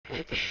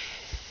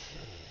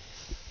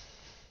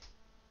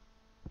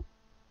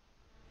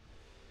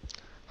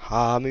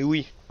Ah mais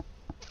oui.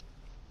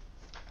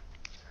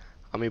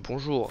 Ah mais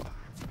bonjour.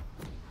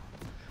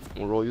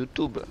 Bonjour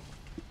YouTube.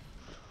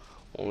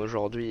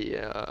 Aujourd'hui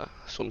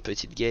sur une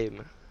petite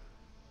game.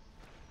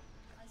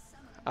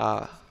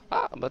 Ah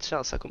bah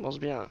tiens, ça commence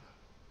bien.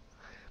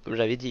 Comme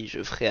j'avais dit,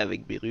 je ferai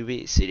avec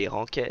Bérubé, c'est les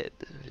ranked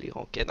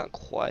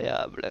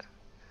incroyables.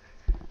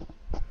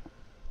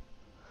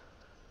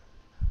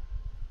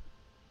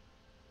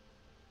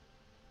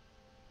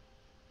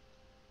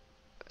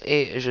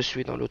 Et je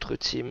suis dans l'autre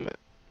team.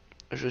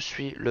 Je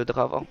suis le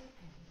Dravengod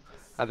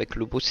avec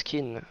le beau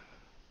skin.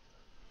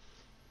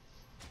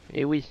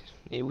 Et oui,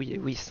 et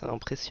oui, ça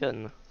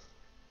impressionne.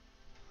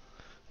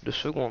 2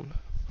 secondes.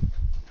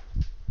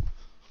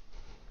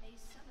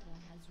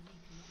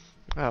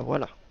 Ah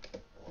voilà.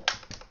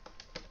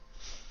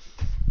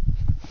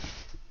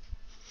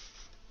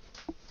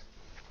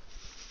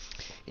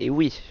 Et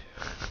oui,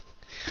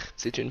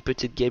 c'est une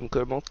petite game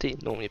commentée.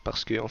 Non, mais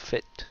parce que en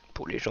fait,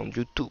 pour les gens de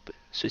YouTube,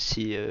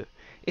 ceci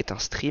est un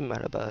stream à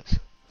la base.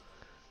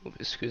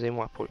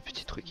 Excusez-moi pour le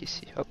petit truc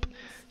ici. Hop,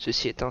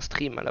 ceci est un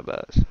stream à la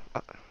base.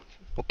 Ah,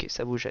 ok,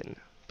 ça vous gêne.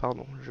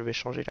 Pardon, je vais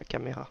changer la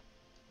caméra.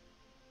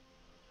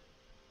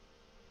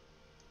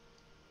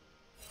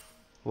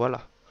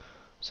 Voilà,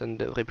 ça ne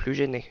devrait plus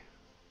gêner.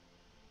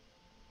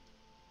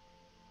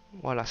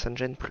 Voilà, ça ne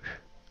gêne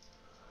plus.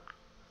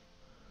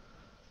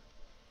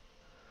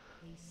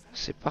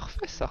 C'est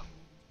parfait ça.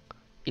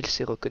 Il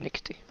s'est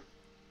reconnecté.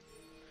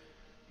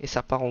 Et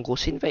ça part en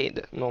grosse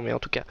invade. Non mais en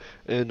tout cas,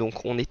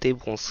 donc on était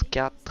bronze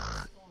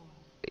 4.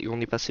 Et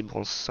on est passé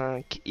bronze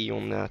 5. Et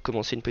on a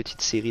commencé une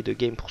petite série de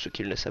games, pour ceux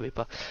qui ne le savaient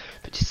pas.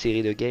 Petite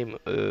série de games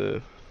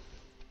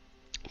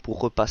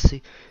pour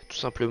repasser tout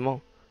simplement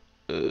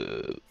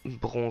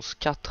bronze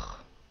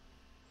 4.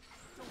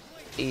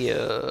 Et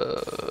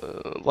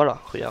voilà,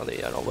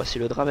 regardez. Alors voici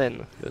le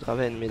Draven. Le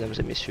Draven, mesdames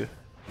et messieurs.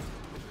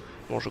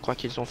 Bon, je crois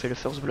qu'ils ont fait le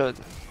first blood.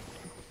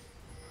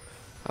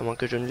 À moins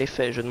que je ne l'ai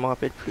fait, je ne m'en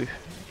rappelle plus.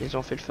 Ils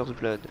ont fait le first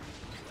blood.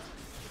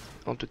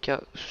 En tout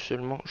cas,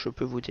 seulement je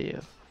peux vous dire,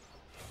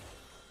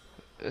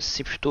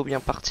 c'est plutôt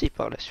bien parti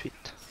par la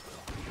suite.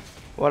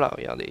 Voilà,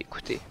 regardez,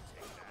 écoutez.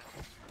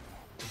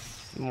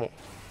 Bon.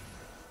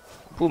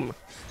 Boum.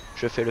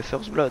 Je fais le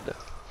first blood.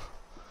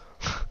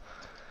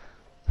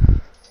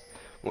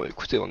 Bon,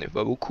 écoutez, on n'est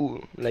pas beaucoup.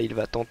 Là, il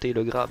va tenter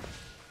le grab.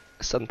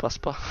 Ça ne passe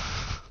pas.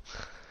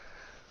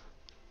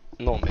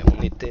 Non, mais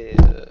on était...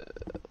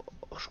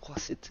 je crois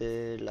que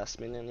c'était la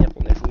semaine dernière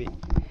qu'on a joué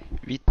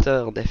 8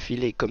 heures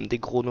d'affilée comme des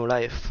gros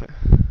no-life.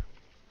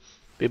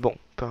 Mais bon,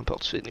 peu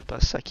importe, ce n'est pas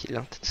ça qui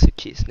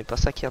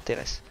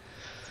intéresse.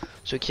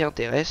 Ce qui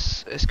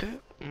intéresse, est-ce que...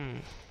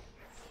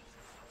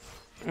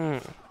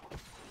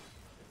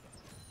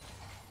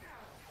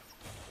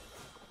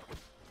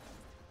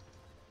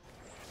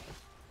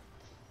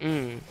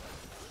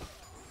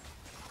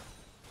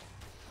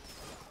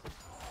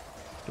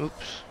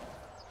 Oups.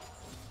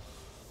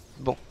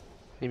 Bon.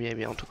 Eh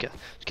bien, en tout cas.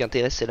 Ce qui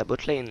intéresse, c'est la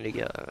botlane, les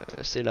gars.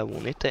 C'est là où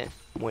on était.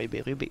 Moi et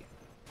Bérubé.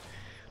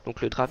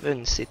 Donc le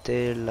Draven,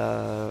 c'était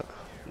la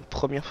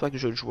première fois que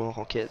je le joue en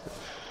ranked.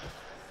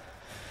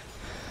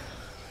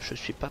 Je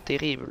suis pas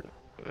terrible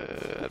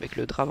avec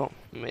le Draven,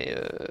 mais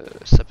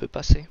ça peut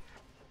passer.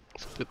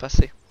 Ça peut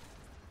passer.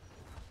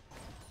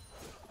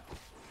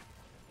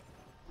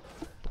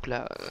 Donc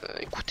là,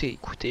 écoutez,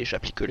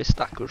 j'applique les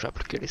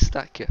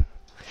stacks,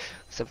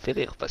 Ça me fait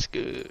rire parce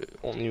que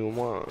on est au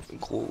moins un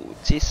gros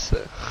 10.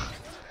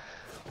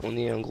 On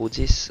est un gros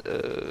 10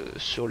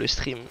 sur le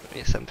stream.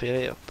 Et ça me fait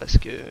rire parce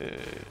que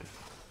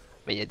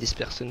il y a 10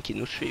 personnes qui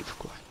nous suivent,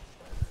 quoi.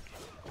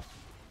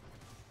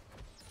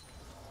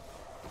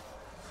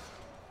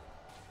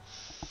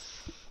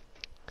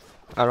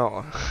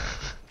 Alors,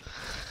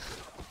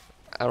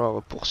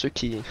 pour ceux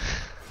qui...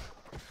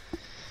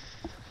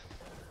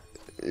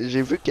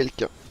 J'ai vu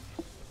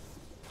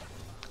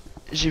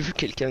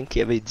quelqu'un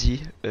qui avait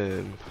dit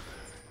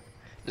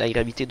la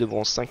gravité de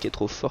bronze 5 est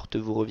trop forte,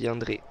 vous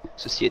reviendrez.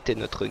 Ceci était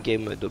notre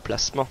game de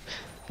placement,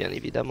 bien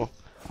évidemment.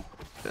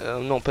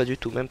 Non, pas du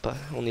tout, même pas.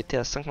 On était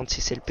à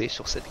 56 LP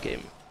sur cette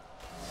game.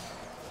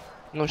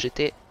 Non,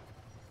 j'étais...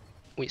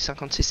 Oui,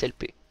 56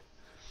 LP.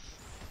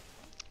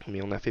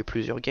 Mais on a fait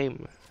plusieurs games.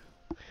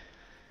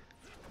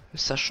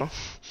 Sachant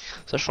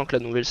que la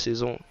nouvelle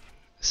saison,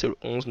 c'est le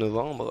 11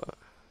 novembre.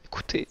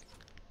 Écoutez,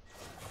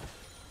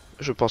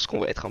 je pense qu'on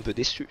va être un peu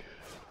déçus.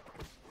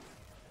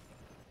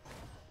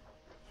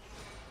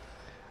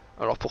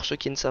 Alors pour ceux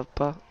qui ne savent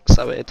pas,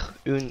 ça va être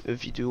une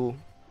vidéo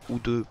ou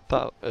deux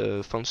par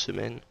fin de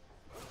semaine.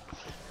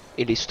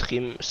 Et les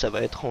streams, ça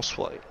va être en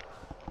soirée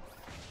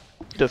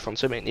de fin de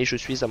semaine. Et je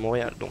suis à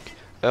Montréal, donc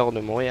heure de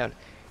Montréal.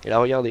 Et là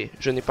regardez,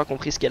 je n'ai pas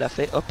compris ce qu'elle a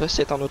fait. Hop,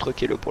 c'est un autre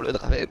kilo pour le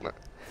Draven.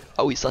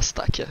 Ah oui, ça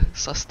stack,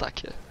 ça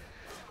stack.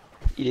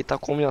 Il est à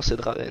combien ce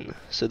Draven?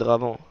 Ce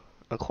Draven,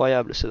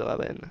 incroyable ce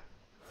Draven.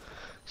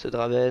 Ce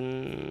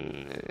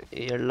Draven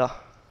est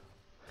là.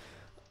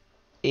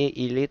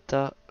 Et il est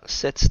à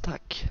 7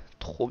 stacks.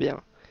 Trop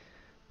bien.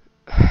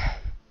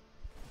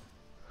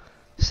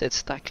 7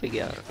 stacks les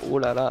gars. Oh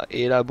là là.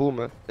 Et là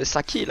boum.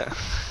 Ça kill.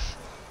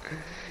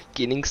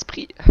 Killing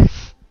spree.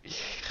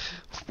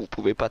 Vous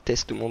pouvez pas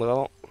tester mon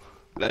dragon.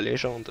 La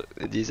légende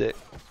disait.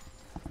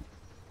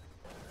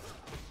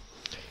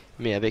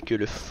 Mais avec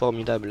le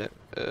formidable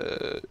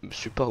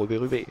support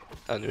OBRUB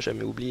à ne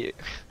jamais oublier.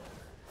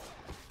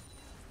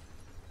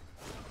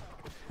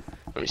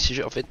 Non mais si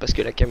j'ai en fait parce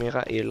que la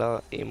caméra est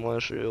là et moi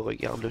je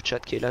regarde le chat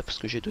qui est là parce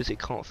que j'ai deux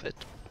écrans en fait.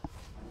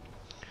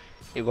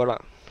 Et voilà,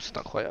 c'est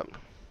incroyable.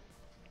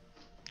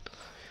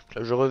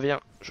 Là je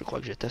reviens, je crois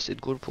que j'ai assez de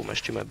gold pour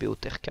m'acheter ma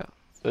BOTRK.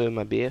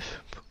 Ma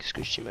BF, qu'est-ce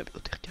que je dis ma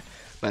BOTRK?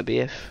 Ma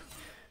BF.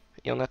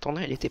 Et en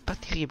attendant elle était pas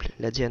terrible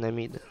la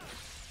Dianamide.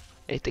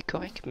 Elle était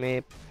correcte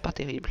mais pas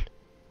terrible.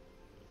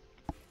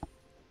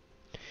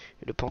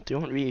 Et le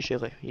Panthéon lui il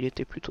gérait, il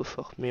était plutôt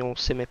fort. Mais on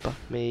s'aimait pas,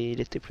 mais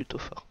il était plutôt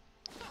fort.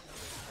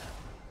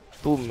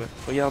 Boum,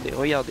 regardez,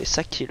 regardez,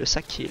 ça kill,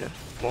 ça kill.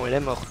 Bon, elle est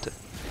morte,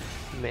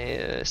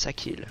 mais ça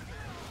kill.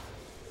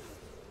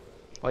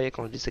 Vous voyez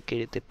quand je disais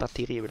qu'elle était pas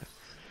terrible.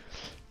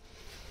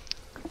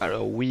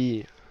 Alors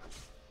oui,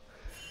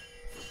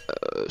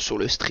 sur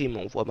le stream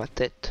on voit ma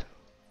tête.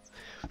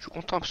 Je suis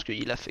content parce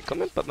qu'il a fait quand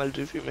même pas mal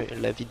de vues, mais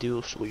la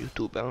vidéo sur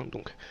YouTube, hein,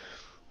 donc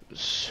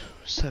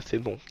ça fait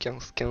bon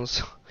 15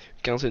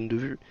 de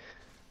vues.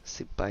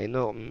 C'est pas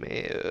énorme,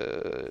 mais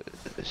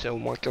c'est au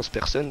moins 15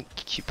 personnes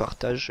qui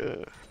partagent.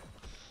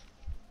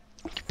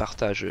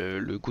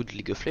 Le goût de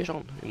League of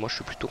Legends. Et moi je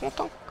suis plutôt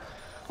content.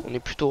 On est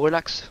plutôt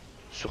relax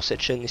sur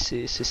cette chaîne et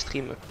ses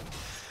streams.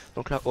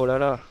 Donc là, oh là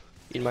là,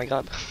 il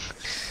m'aggrappe.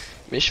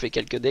 Mais je fais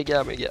quelques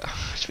dégâts mes gars.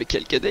 Je fais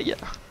quelques dégâts.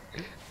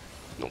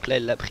 Donc là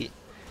elle l'a pris.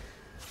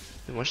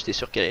 Mais moi j'étais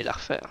sûr qu'elle allait la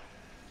refaire.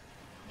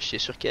 J'étais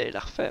sûr qu'elle allait la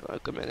refaire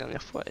comme la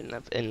dernière fois.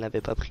 Elle n'avait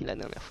pas pris la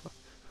dernière fois.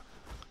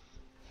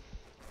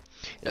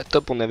 Et là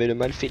top on avait le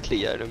Malfit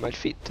les gars. Le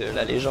Malfit,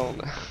 la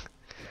légende.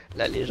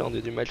 La légende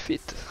du Malfit.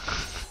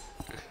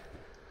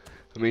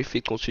 Mais il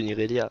fait continuer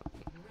Irelia.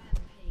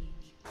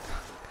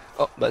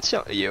 Oh bah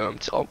tiens, il y a eu un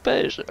petit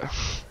rampage.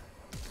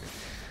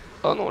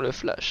 Oh non, le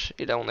flash.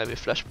 Et là on avait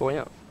flash pour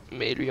rien.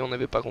 Mais lui on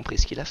n'avait pas compris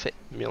ce qu'il a fait.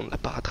 Mais on ne l'a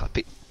pas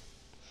rattrapé.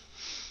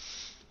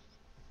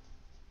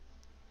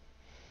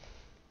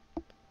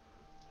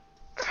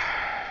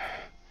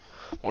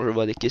 Bon je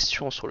vois des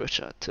questions sur le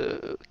chat.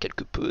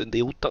 Quelque peu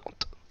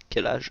déroutantes.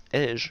 Quel âge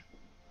ai-je?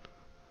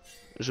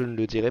 Je ne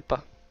le dirai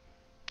pas.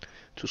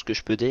 Tout ce que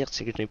je peux dire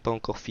c'est que je n'ai pas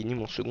encore fini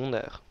mon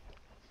secondaire.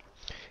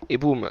 Et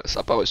boum,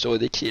 ça part sur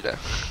des kills.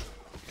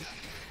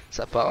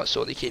 Ça part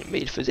sur des kills. Mais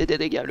il faisait des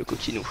dégâts le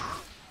coquinou.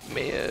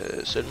 Mais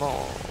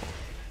seulement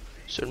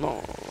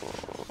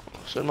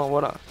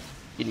voilà.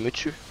 Il me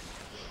tue.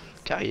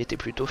 Car il était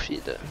plutôt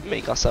feed. Mais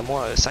grâce à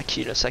moi, ça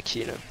kill, ça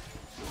kill.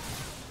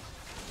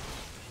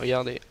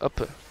 Regardez,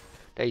 hop.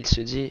 Là il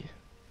se dit,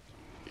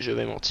 je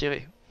vais m'en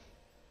tirer.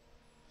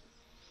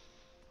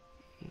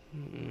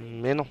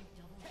 Mais non.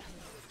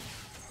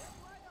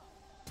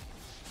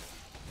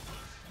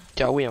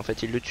 Car oui, en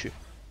fait, il le tue.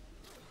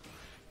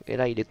 Et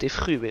là, il était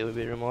fru, mais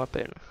je m'en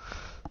rappelle.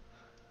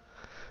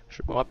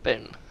 Je me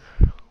rappelle.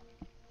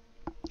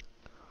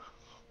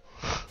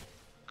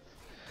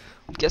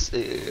 En tout cas,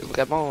 c'est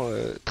vraiment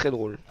très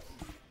drôle.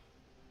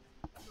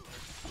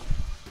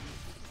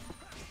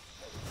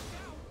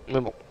 Mais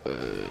bon,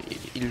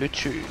 il le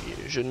tue.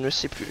 Je ne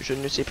sais plus, je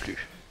ne sais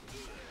plus.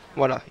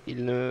 Voilà,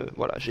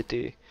 voilà,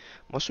 j'étais...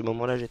 Moi, ce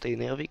moment-là, j'étais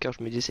énervé car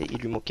je me disais, il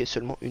lui manquait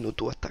seulement une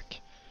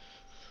auto-attaque.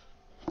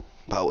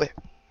 Bah ouais.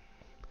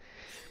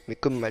 Mais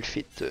comme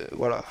Malfit,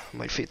 voilà,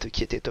 Malfit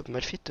qui était top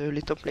Malfit,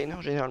 les top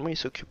laners généralement ils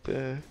s'occupent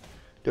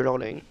de leur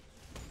lane.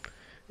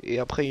 Et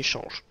après ils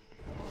changent.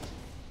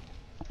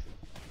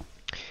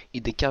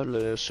 Ils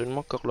décalent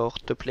seulement quand leur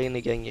top lane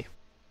est gagné.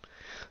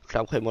 Donc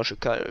là après moi je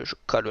cale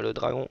le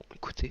dragon,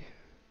 écoutez.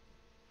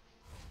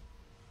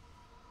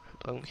 Le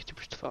dragon qui était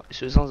plus fort. Et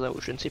ce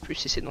Zanzao, je ne sais plus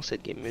si c'est dans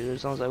cette game, mais le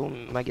Zanzao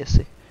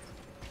m'agaçait.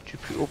 Du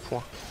plus haut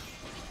point.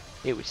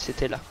 Et oui,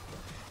 c'était là.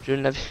 Je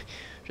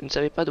ne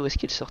savais pas d'où est-ce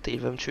qu'il sortait, il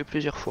va me tuer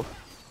plusieurs fois.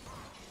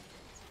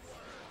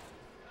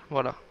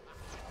 Voilà.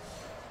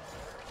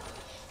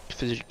 Je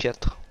faisais du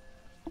 4.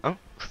 Hein?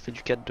 Je fais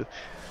du 4-2.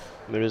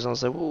 Mais le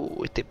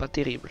Zanzao était pas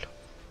terrible.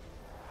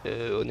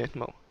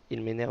 Honnêtement,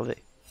 il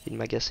m'énervait. Il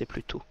m'agaçait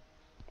plutôt.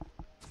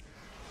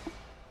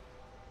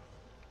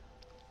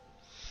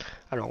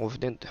 Alors on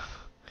venait de...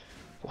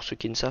 Pour ceux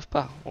qui ne savent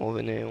pas, on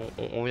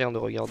vient de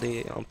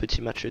regarder un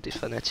petit match des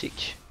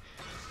fanatiques.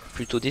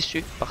 Plutôt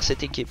déçu par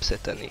cette équipe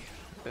cette année.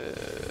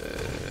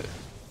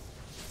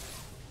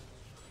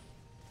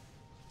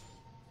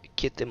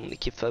 Qui était mon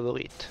équipe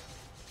favorite.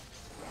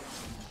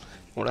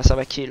 Bon là ça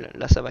va kill,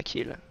 là ça va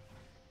kill.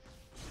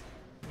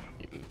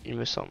 Il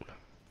me semble.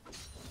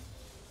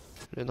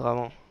 Le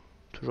dragon,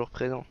 toujours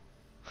présent.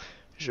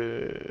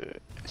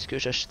 Est-ce que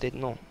j'achetais?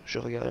 Non, je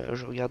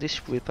regardais si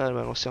je pouvais pas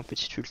balancer un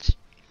petit ulti.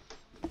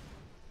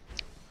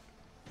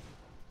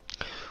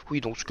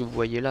 Oui, donc ce que vous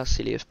voyez là,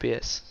 c'est les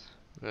FPS.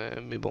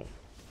 Mais bon.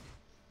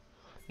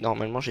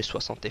 Normalement j'ai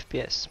 60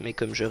 FPS, mais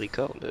comme je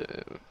record,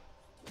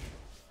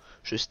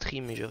 je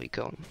stream et je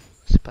record.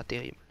 C'est pas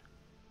terrible.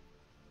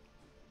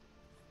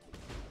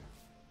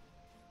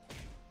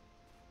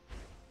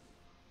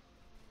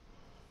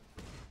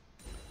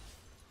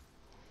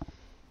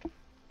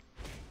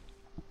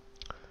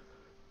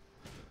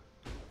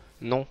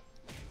 Non.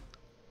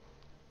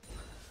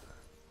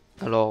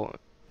 Alors,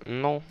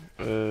 non,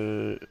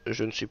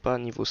 je ne suis pas à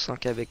niveau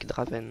 5 avec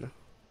Draven.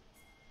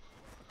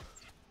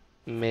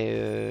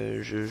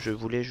 Mais je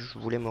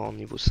voulais me rendre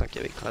niveau 5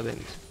 avec Draven.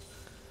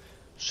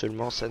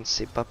 Seulement, ça ne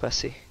s'est pas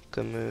passé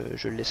comme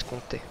je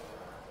l'escomptais.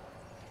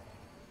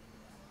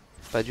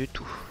 Pas du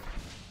tout.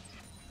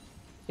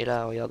 Et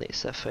là, regardez,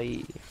 ça a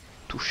failli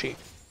toucher.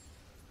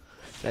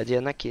 La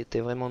Diana qui était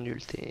vraiment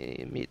nulle,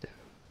 t'es mid.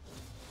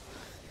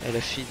 Elle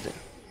a feed.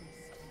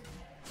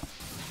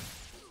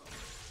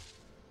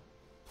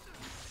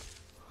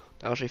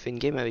 Alors j'ai fait une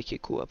game avec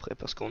Echo après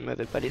parce qu'on ne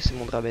m'avait pas laissé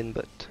mon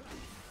Dravengod.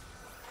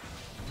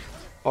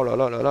 Oh là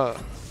là là là.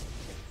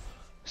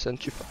 Ça ne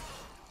tue pas.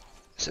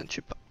 Ça ne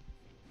tue pas.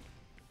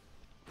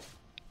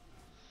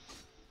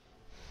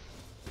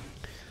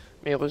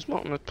 Mais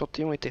heureusement notre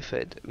Panthéon était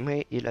fed.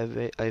 Mais il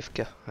avait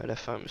AFK à la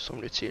fin me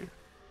semble-t-il.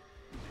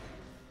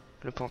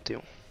 Le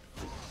Panthéon.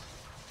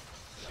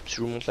 Si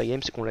je vous montre la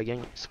game c'est qu'on l'a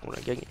gagné. C'est qu'on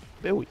l'a gagné.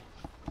 Ben oui.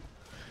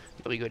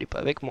 Ne rigolez pas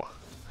avec moi.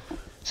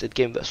 Cette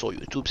game va sur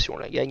YouTube si on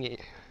l'a gagné.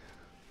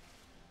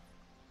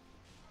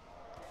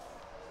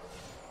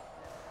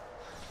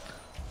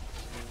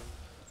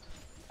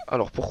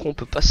 Alors pourquoi on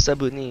peut pas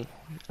s'abonner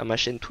à ma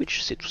chaîne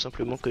Twitch? C'est tout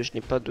simplement que je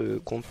n'ai pas de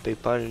compte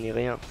PayPal ni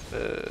rien.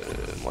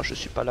 Moi je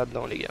suis pas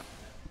là-dedans les gars.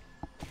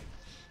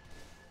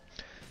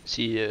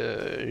 Si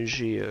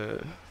j'ai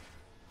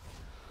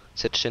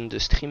cette chaîne de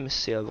stream,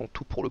 c'est avant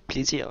tout pour le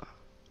plaisir.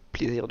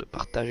 Plaisir de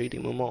partager des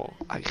moments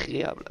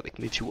agréables avec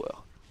mes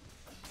viewers.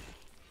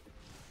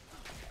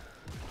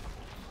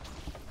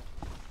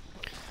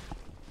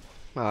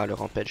 Ah le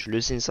rampage,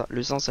 le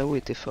Zanzao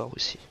était fort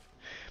aussi.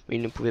 Mais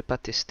il ne pouvait pas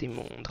tester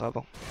mon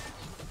Draven.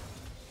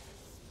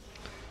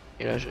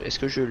 Et là, est-ce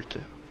que je ult?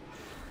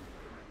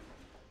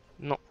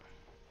 Non.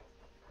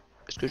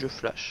 Est-ce que je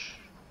flash?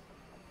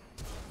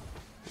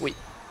 Oui.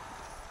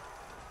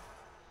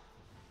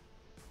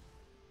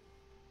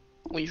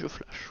 Oui, je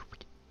flash. Oui.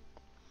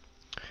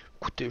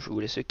 Écoutez, je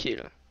vous laisse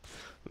kill.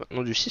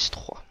 Maintenant du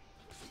 6-3.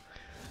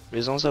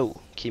 Le Zanzao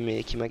qui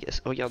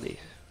m'agace. Regardez,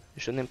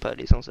 je n'aime pas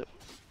les Zanzao.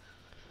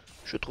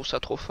 Je trouve ça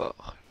trop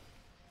fort.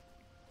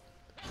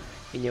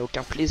 Il n'y a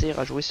aucun plaisir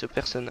à jouer ce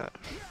personnage.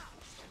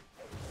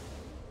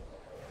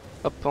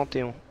 Hop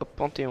Panthéon, hop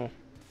Panthéon.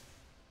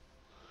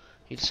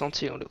 Il s'en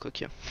tire le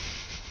coquin.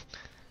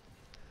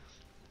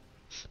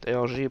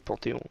 D'ailleurs j'ai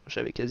Panthéon,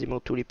 j'avais quasiment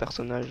tous les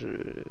personnages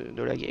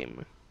de la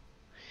game.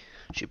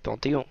 J'ai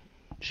Panthéon,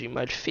 j'ai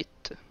Malfit.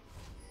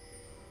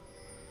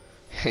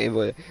 Et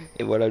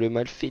voilà le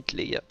Malfit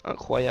les gars,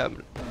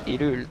 incroyable.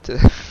 Il ult.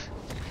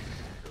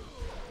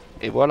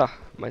 Et voilà,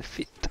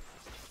 Malfit.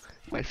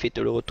 Malfit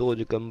le retour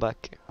du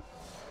comeback.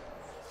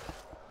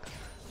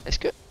 Est-ce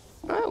que...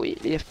 Ah oui,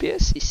 les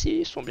FPS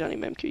ici sont bien les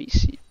mêmes que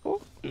ici.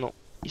 Oh non,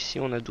 ici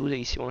on a 12 et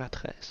ici on a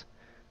 13.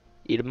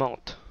 Ils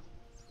mentent.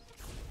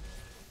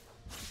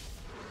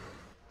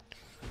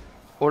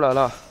 Oh là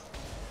là.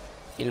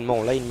 Ils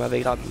mentent, là il m'avait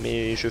grave,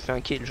 mais je fais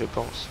un kill je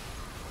pense.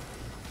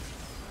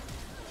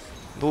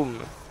 Boum.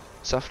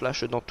 Ça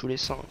flash dans tous les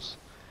sens.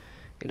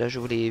 Et là je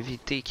voulais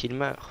éviter qu'il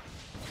meure.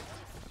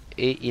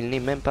 Et il n'est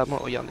même pas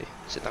mort, regardez,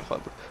 c'est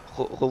incroyable.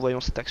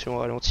 Revoyons cette action au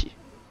ralenti.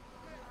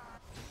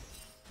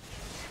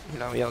 Et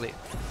là regardez.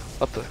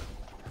 Hop.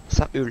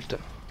 Ça ult.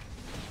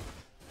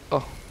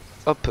 Oh.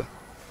 Hop.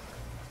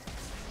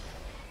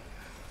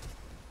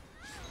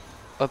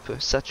 Hop,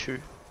 ça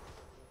tue.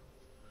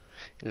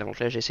 Et donc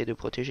là j'essaie de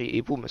protéger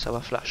et boum, ça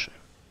va flash.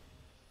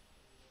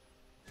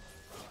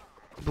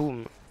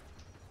 Boum.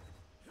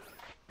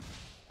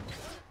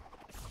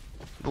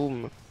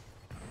 Boum.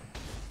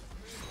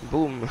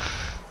 Boum.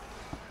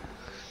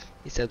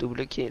 Et ça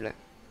double kill.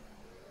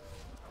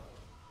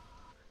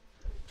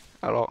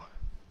 Alors.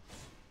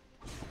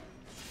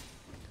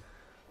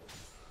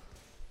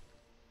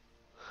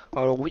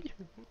 Alors oui,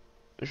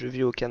 je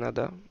vis au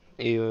Canada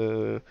et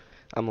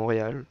à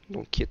Montréal,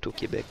 donc qui est au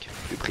Québec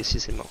plus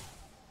précisément.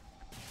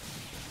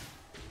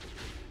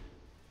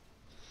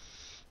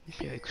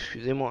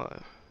 Excusez-moi.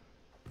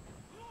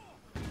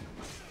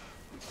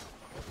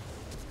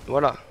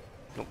 Voilà.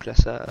 Donc là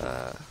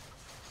ça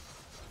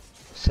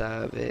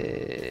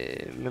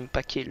avait même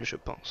pas kill je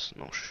pense.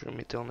 Non, je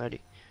m'étais en allé.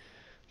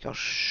 Car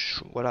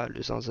voilà,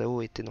 le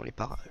Zanzao était dans les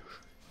parages.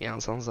 Et un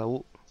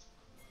Zanzao,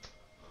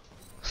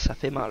 ça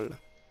fait mal.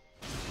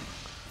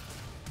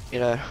 Et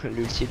là,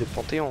 l'ulti de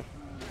Panthéon.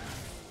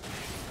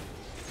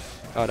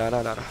 Oh là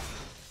là là là.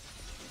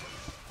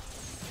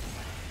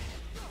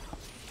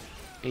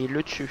 Et il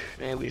le tue.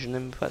 Eh oui, je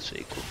n'aime pas ce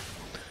Echo.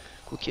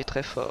 Echo qui est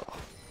très fort.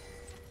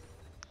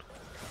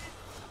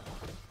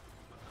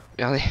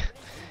 Regardez.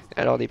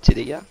 Alors des petits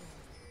dégâts.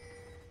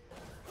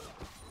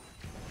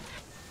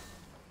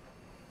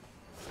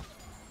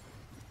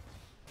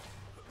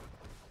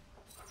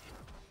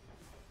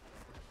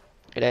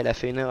 Et là, elle a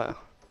fait une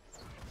erreur.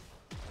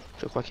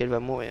 Je crois qu'elle va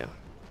mourir.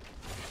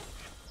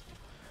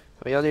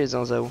 Regardez les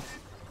Zanzao.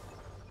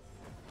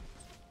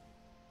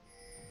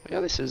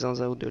 Regardez ce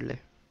Zanzao de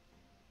lait.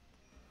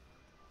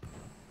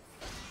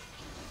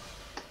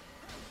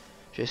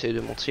 J'essaie de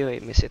m'en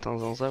tirer, mais c'est un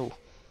Zanzao.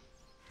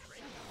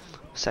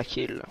 ça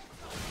kill.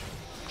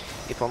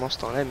 Et pendant ce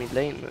temps-là, mid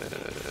lane,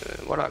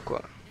 voilà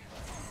quoi.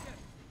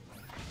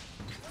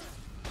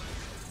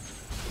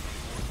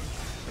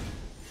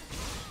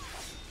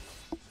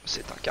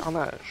 C'est un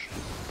carnage.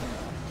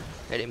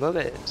 Elle est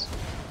mauvaise.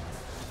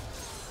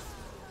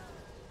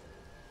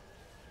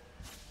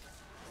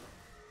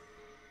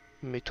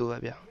 Mais tout va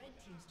bien.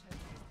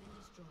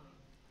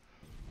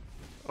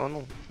 Oh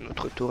non,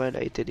 notre tourelle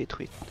a été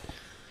détruite.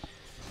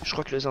 Je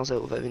crois que le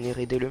Zinzao va venir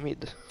aider le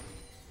mid.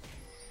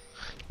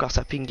 Car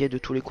ça pingait de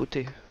tous les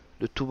côtés.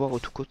 De tous bords, de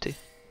tous côtés.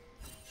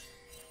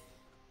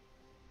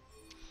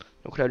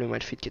 Donc là, le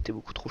Malphite qui était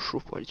beaucoup trop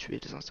chaud pour aller tuer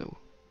les Zinzao.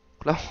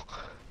 Là,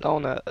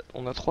 on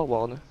a 3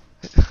 wards.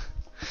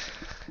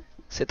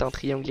 C'est un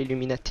triangle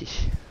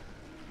Illuminati.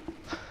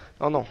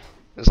 Oh non,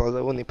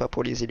 Zinzao n'est pas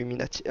pour les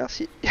Illuminati. Ah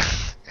si.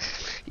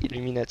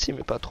 Illuminati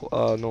mais pas trop.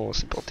 Ah non,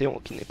 c'est Panthéon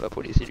qui n'est pas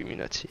pour les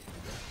Illuminati.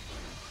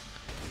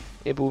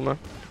 Et boum.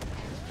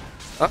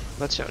 Ah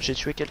bah tiens, j'ai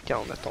tué quelqu'un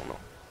en attendant.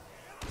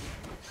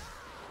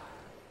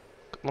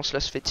 Comment cela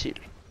se fait-il?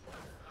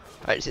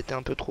 Ah, ils étaient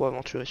un peu trop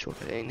aventurés sur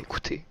la lane,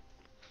 écoutez.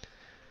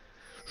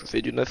 Je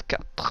fais du 9-4.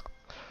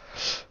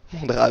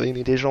 Mon Draven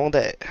est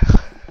légendaire.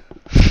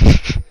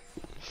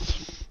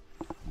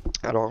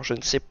 Alors, je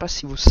ne sais pas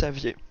si vous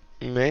saviez,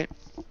 mais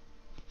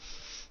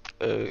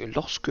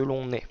lorsque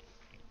l'on est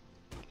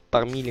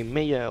parmi les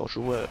meilleurs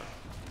joueurs,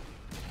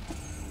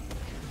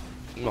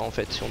 non, en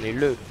fait, si on est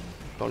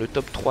dans le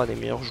top 3 des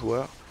meilleurs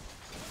joueurs,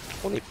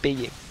 on est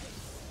payé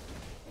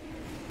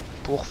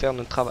pour faire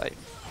notre travail.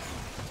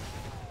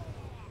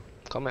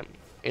 Quand même.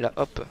 Et là,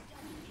 hop.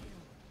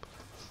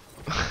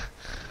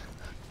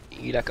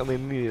 Il a quand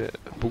même eu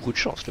beaucoup de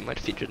chance, le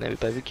Malphite. Je n'avais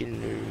pas vu qu'il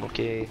ne lui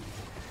manquait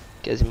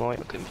quasiment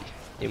rien comme vie.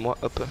 Et moi,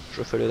 hop,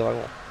 je fais le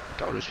dragon.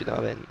 Car je suis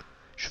Draven.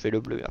 Je fais le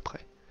bleu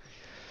après.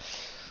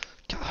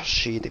 Car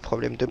j'ai des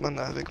problèmes de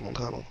mana avec mon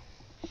dragon.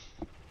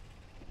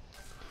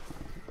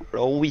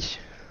 Alors oui.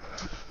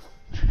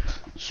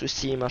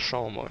 Ceci est ma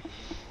chambre.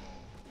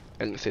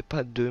 Elle ne fait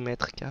pas 2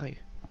 mètres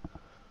carrés.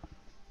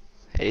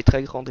 Elle est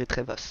très grande et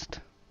très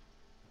vaste.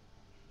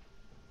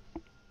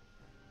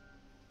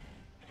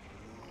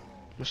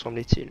 Me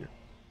semble-t-il.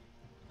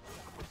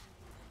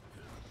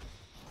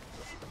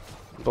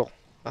 Bon,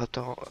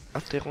 attends,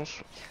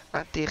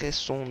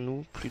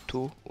 intéressons-nous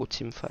plutôt au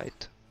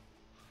teamfight.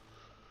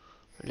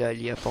 Là,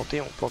 il y a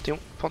Panthéon.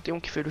 Panthéon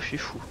qui fait le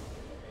fifou.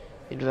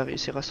 Il va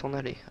réussir à s'en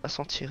aller, à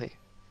s'en tirer.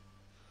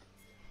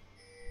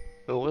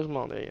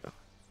 Heureusement d'ailleurs.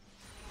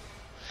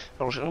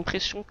 Alors j'ai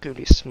l'impression que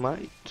les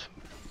smites,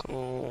 quand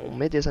on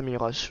met des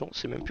améliorations,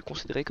 c'est même plus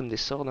considéré comme des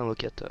sorts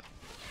d'invocateur.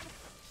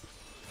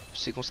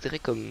 C'est considéré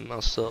comme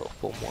un sort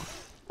pour moi.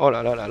 Oh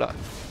là là là là.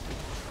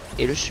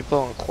 Et le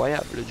support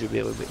incroyable du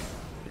BRB.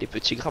 Les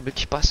petits grabes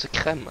qui passent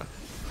crème.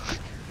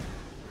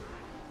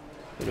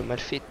 Et le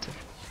Malphite.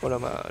 Voilà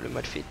le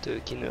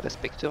Malphite qui ne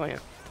respecte rien.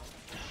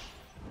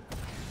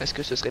 Est-ce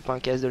que ce serait pas un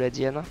casse de la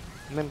Diana?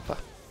 Même pas.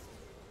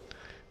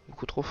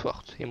 Beaucoup trop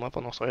forte. Et moi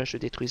pendant ce temps-là je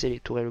détruisais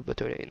les tourelles au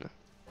bottom lane.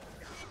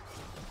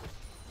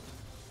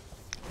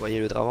 Vous voyez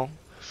le dragon?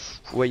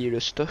 Vous voyez le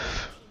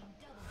stuff?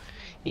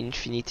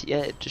 Infinity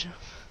Edge.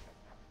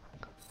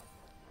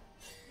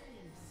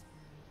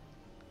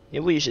 Et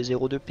oui, j'ai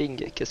 0 de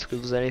ping, qu'est-ce que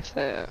vous allez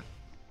faire?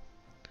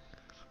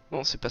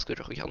 Bon, c'est parce que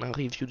je regarde un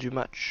review du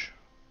match.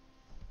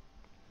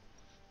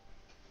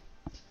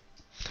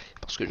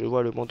 Parce que je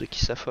vois le monde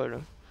qui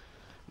s'affole.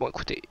 Bon,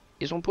 écoutez,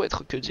 ils ont beau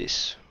être que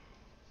 10.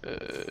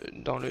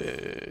 Dans le...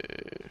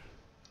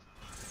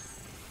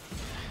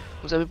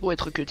 Vous avez beau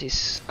être que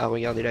 10 à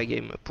regarder la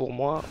game. Pour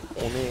moi,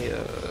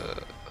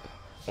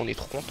 on est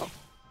trop content.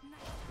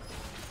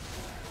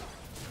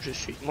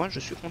 Moi, je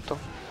suis content.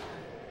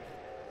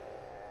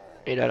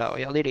 Et là,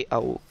 regardez les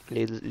AO,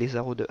 les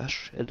arrows de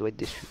H, elle doit être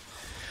déçue.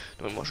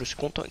 Non, mais moi je suis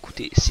content,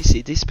 écoutez, si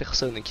c'est 10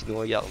 personnes qui nous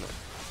regardent,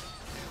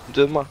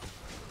 demain,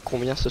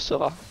 combien ce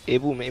sera? Et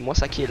boum, et moi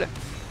ça kill.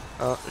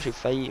 Hein, j'ai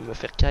failli me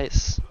faire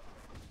KS.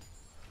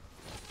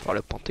 Par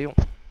le Panthéon.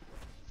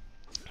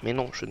 Mais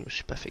non, je ne me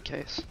suis pas fait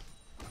KS.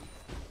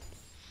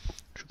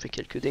 Je fais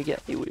quelques dégâts,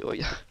 et oui,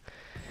 regarde.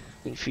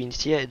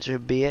 Infinity Edge,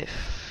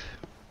 BF,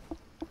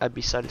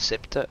 Abyssal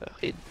Scepter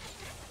et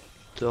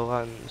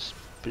Doran's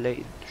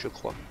Blade, je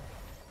crois.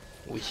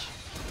 Oui.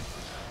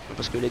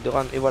 Parce que les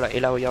Doran, et voilà, et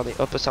là regardez,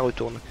 hop ça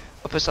retourne,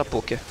 hop ça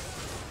poke,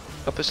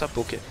 hop ça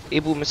poke, et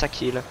boum ça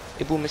kill,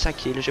 et boum ça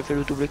kill, j'ai fait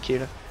le double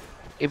kill,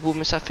 et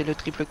boum ça fait le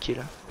triple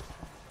kill.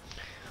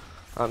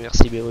 Ah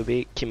merci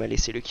BRB qui m'a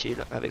laissé le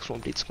kill avec son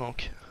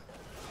Blitzcrank.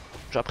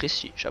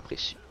 J'apprécie,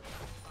 j'apprécie.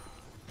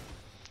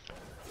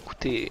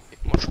 Écoutez,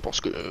 moi je pense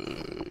que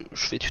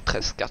je fais du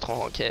 13-4 en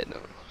ranked,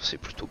 c'est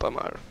plutôt pas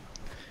mal.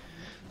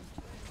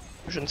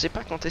 Je ne sais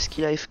pas quand est-ce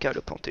qu'il a FK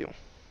le Panthéon.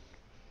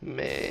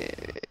 Mais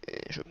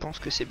je pense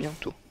que c'est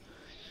bientôt.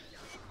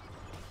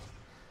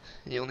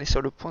 Et on est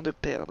sur le point de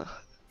perdre.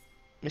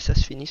 Mais ça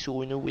se finit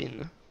sur une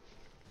win.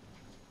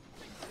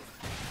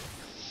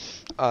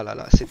 Ah là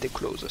là, c'était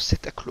close,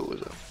 c'était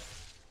close.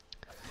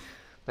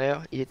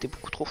 D'ailleurs, il était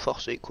beaucoup trop fort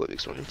ce Echo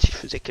avec son ulti, il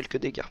faisait quelques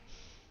dégâts.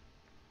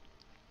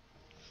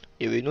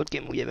 Il y avait une autre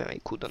game où il y avait un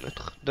écho dans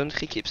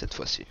notre équipe cette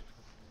fois-ci.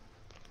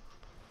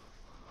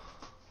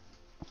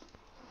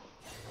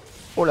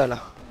 Oh là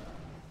là.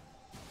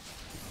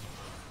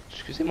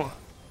 Excusez-moi.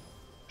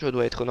 Je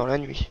dois être dans la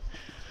nuit.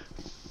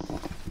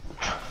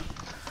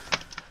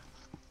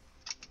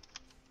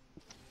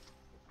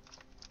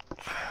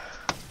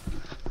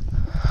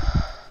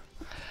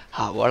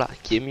 Ah voilà,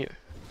 qui est mieux.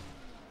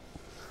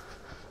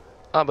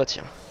 Ah bah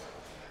tiens.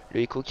 Le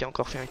écho qui a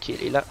encore fait un kill.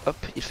 Et là, hop,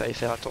 il fallait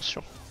faire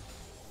attention.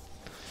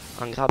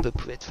 Un grab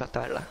pouvait être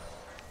fatal.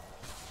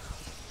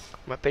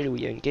 Je m'appelle où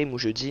il y a une game où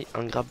je dis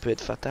un grab peut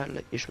être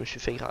fatal et je me suis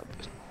fait grab.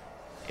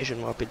 Et je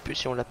ne me rappelle plus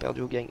si on l'a perdu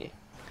ou gagné.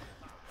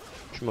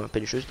 Je me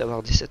rappelle juste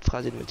d'avoir dit cette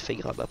phrase et de m'être fait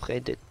grab après,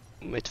 d'être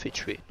m'être fait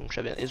tuer. Donc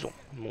j'avais raison.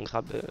 Mon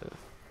grab...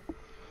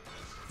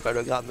 pas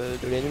le grab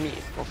de l'ennemi,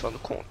 en fin de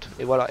compte.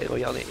 Et voilà, et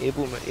regardez, et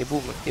boum, et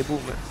boum, et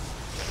boum.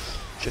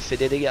 Je fais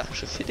des dégâts,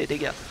 je fais des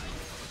dégâts.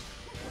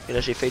 Et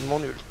là j'ai fait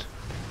mon ult.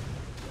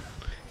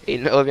 Et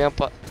il ne revient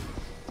pas.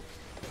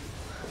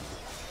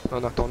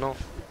 En attendant,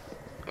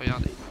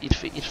 regardez,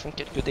 ils font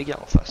quelques dégâts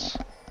en face.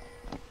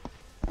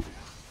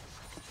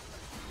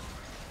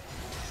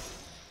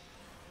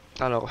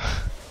 Alors,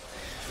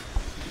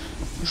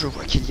 je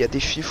vois qu'il y a des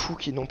fifous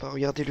qui n'ont pas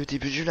regardé le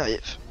début du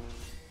live.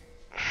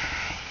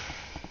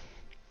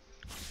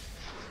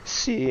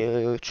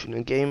 C'est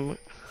une game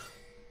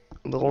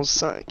bronze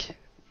 5.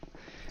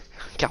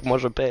 Car moi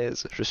je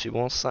pèse, je suis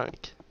bronze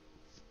 5.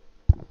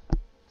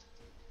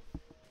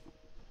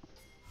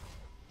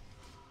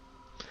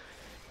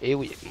 Et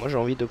oui, moi j'ai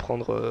envie de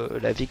prendre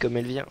la vie comme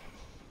elle vient.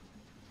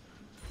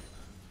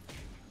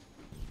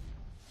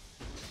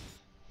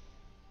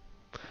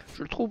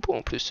 Je le trouve beau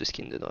en plus ce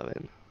skin de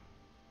Draven.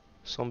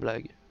 Sans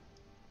blague.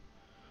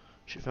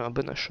 J'ai fait un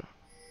bon achat.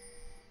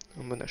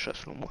 Un bon achat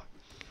selon moi.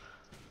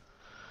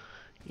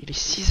 Il est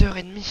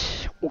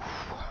 6h30. Ouf.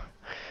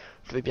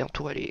 Je vais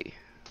bientôt aller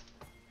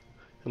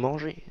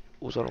manger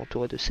aux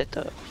alentours de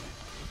 7h.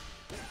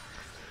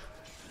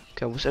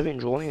 Car vous savez,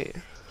 une journée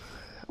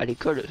à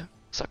l'école,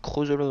 ça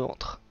creuse le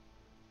ventre.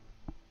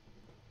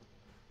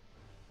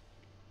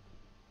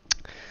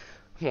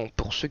 Bon,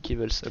 pour ceux qui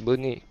veulent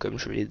s'abonner, comme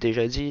je l'ai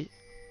déjà dit,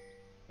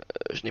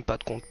 je n'ai pas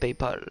de compte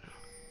PayPal.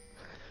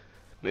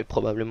 Mais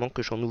probablement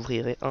que j'en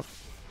ouvrirai un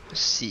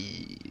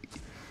si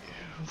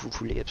vous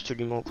voulez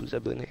absolument vous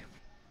abonner.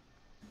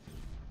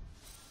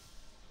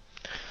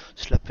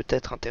 Cela peut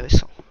être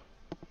intéressant.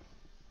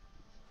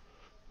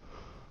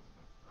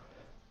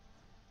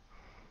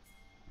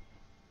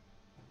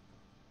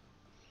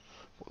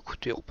 Bon,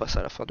 écoutez, on passe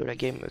à la fin de la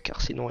game car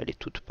sinon elle est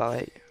toute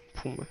pareille.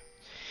 Poum.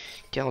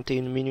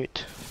 41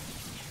 minutes.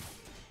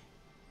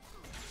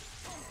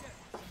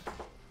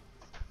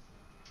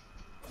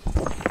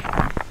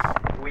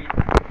 Oui.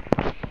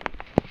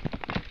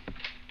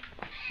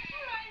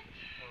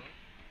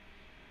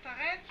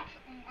 T'arrêtes,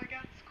 on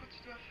regarde ce que tu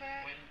dois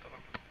faire. Oui, pas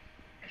mal.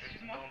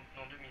 Excuse-moi.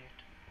 Dans 2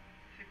 minutes.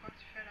 C'est quoi que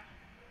tu fais là?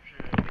 Je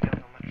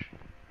regarde un match.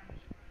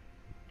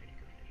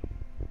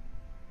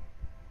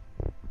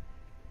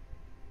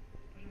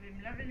 Je vais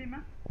me laver les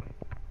mains Ouais.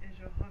 et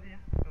je reviens.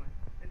 Ouais.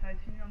 Et ça va être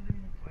fini en 2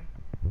 minutes. Ouais.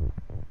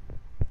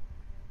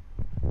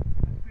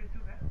 Tu peux les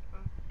ouvrir?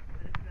 Ouais.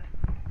 Elle est ouverte.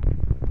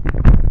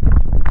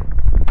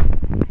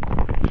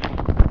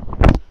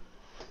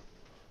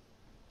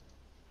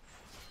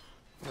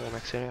 On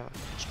accélère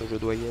parce que je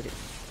dois y aller.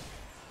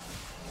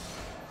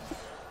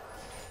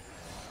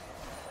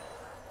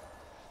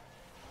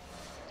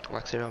 On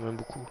accélère même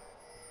beaucoup.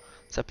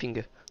 Ça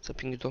ping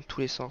dans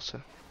tous les sens.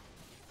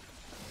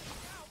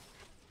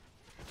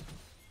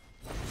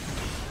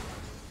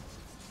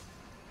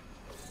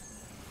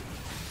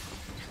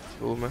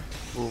 Boum,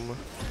 boum,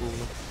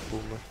 boum,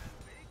 boum.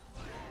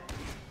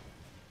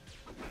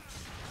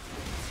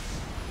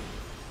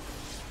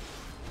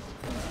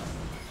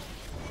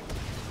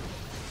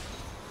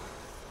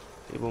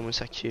 Et boum,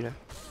 ça kill.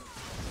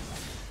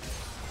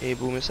 Et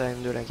boum, ça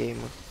end de la game.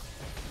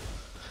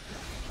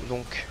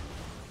 Donc,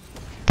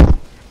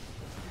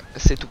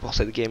 c'est tout pour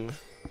cette game.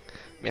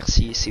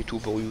 Merci, c'est tout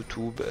pour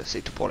YouTube,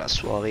 c'est tout pour la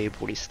soirée,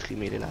 pour les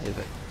streams et les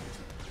lives.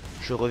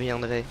 Je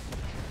reviendrai.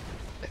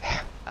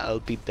 I'll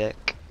be back.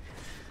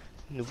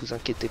 Ne vous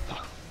inquiétez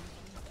pas.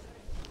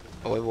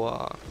 Au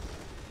revoir.